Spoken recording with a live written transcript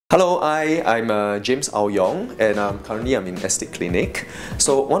Hello, I'm James Awyong, and currently I'm in Estate Clinic.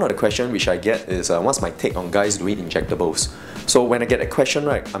 So one of the questions which I get is what's my take on guys doing injectables? So when I get a question,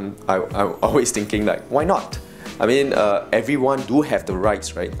 right, I'm always thinking like, why not? I mean, everyone do have the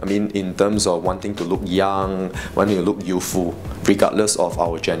rights, right? I mean, in terms of wanting to look young, wanting to look youthful, regardless of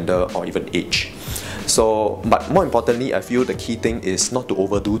our gender or even age. So, but more importantly, I feel the key thing is not to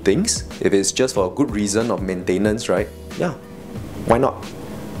overdo things. If it's just for a good reason of maintenance, right? Yeah, why not?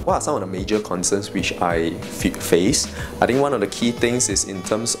 What are some of the major concerns which I face? I think one of the key things is in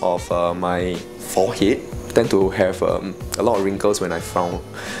terms of my forehead. I tend to have a lot of wrinkles when I frown.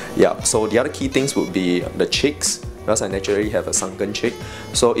 Yeah, so the other key things would be the cheeks, because I naturally have a sunken cheek.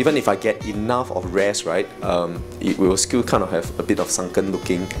 So even if I get enough of rest, right, it will still kind of have a bit of sunken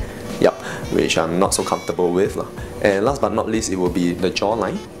looking, yeah, which I'm not so comfortable with. And last but not least, it will be the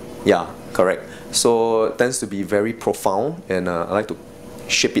jawline. Yeah, correct. So it tends to be very profound, and I like to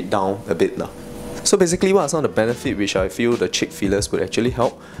shape it down a bit. So basically, what are some of the benefits which I feel the cheek fillers would actually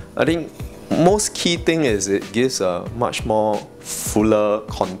help? I think most key thing is it gives a much more fuller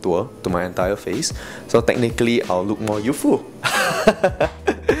contour to my entire face. So technically, I'll look more youthful.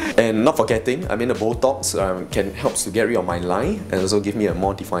 And not forgetting, I mean, the Botox can help to get rid of my line and also give me a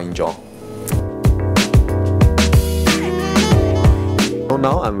more defined jaw. So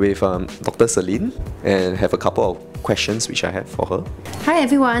now I'm with Dr. Celine and have a couple of questions which I have for her. Hi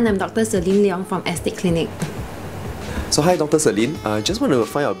everyone, I'm Dr. Celine Leong from Estate Clinic. So hi Dr. Celine, I just want to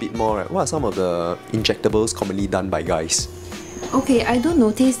find out a bit more, right? What are some of the injectables commonly done by guys? Okay, I do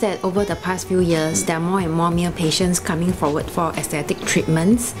notice that over the past few years, there are more and more male patients coming forward for aesthetic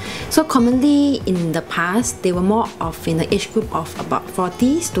treatments. So commonly in the past, they were more of in the age group of about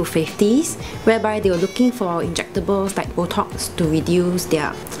 40s to 50s, whereby they were looking for injectables like Botox to reduce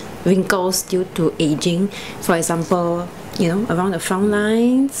their wrinkles due to aging. For example, around the frown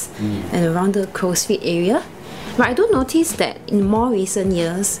lines and around the crow's feet area. But I do notice that in more recent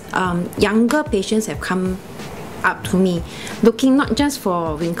years, younger patients have come up to me looking not just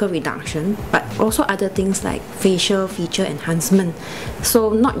for wrinkle reduction but also other things like facial feature enhancement.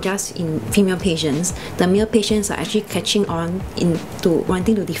 So not just in female patients, the male patients are actually catching on into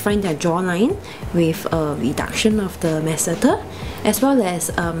wanting to define their jawline with a reduction of the masseter, as well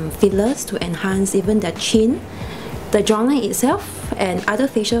as fillers to enhance even their chin, the jawline itself, and other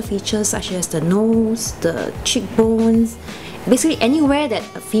facial features such as the nose, the cheekbones, basically anywhere that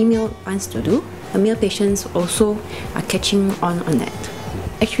a female wants to do. The male patients also are catching on that.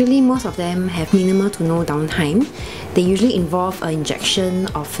 Actually, most of them have minimal to no downtime. They usually involve an injection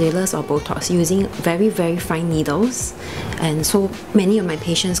of fillers or Botox using very, very fine needles. And so many of my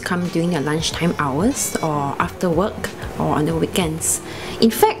patients come during their lunchtime hours or after work or on the weekends.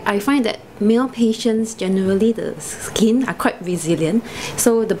 In fact, I find that male patients, generally the skin are quite resilient,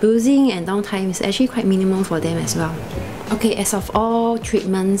 so the bruising and downtime is actually quite minimal for them as well. Okay, as of all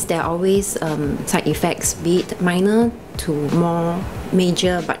treatments, there are always side effects, be it minor to more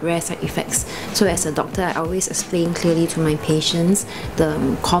major but rare side effects. So as a doctor, I always explain clearly to my patients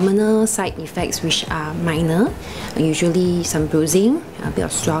the commoner side effects which are minor, usually some bruising, a bit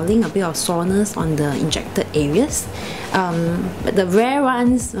of swelling, a bit of soreness on the injected areas. But the rare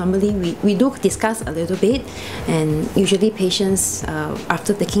ones, normally we do discuss a little bit, and usually patients,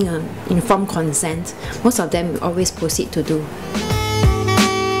 after taking an informed consent, most of them always proceed to do.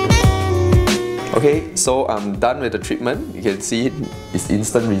 Okay, so I'm done with the treatment. You can see it's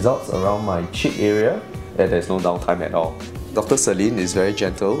instant results around my cheek area, and there's no downtime at all. Dr. Celine is very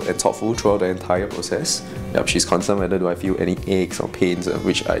gentle and thoughtful throughout the entire process. Yep, she's concerned whether do I feel any aches or pains,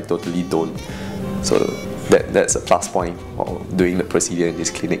 which I totally don't. So that's a plus point for doing the procedure in this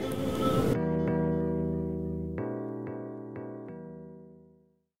clinic.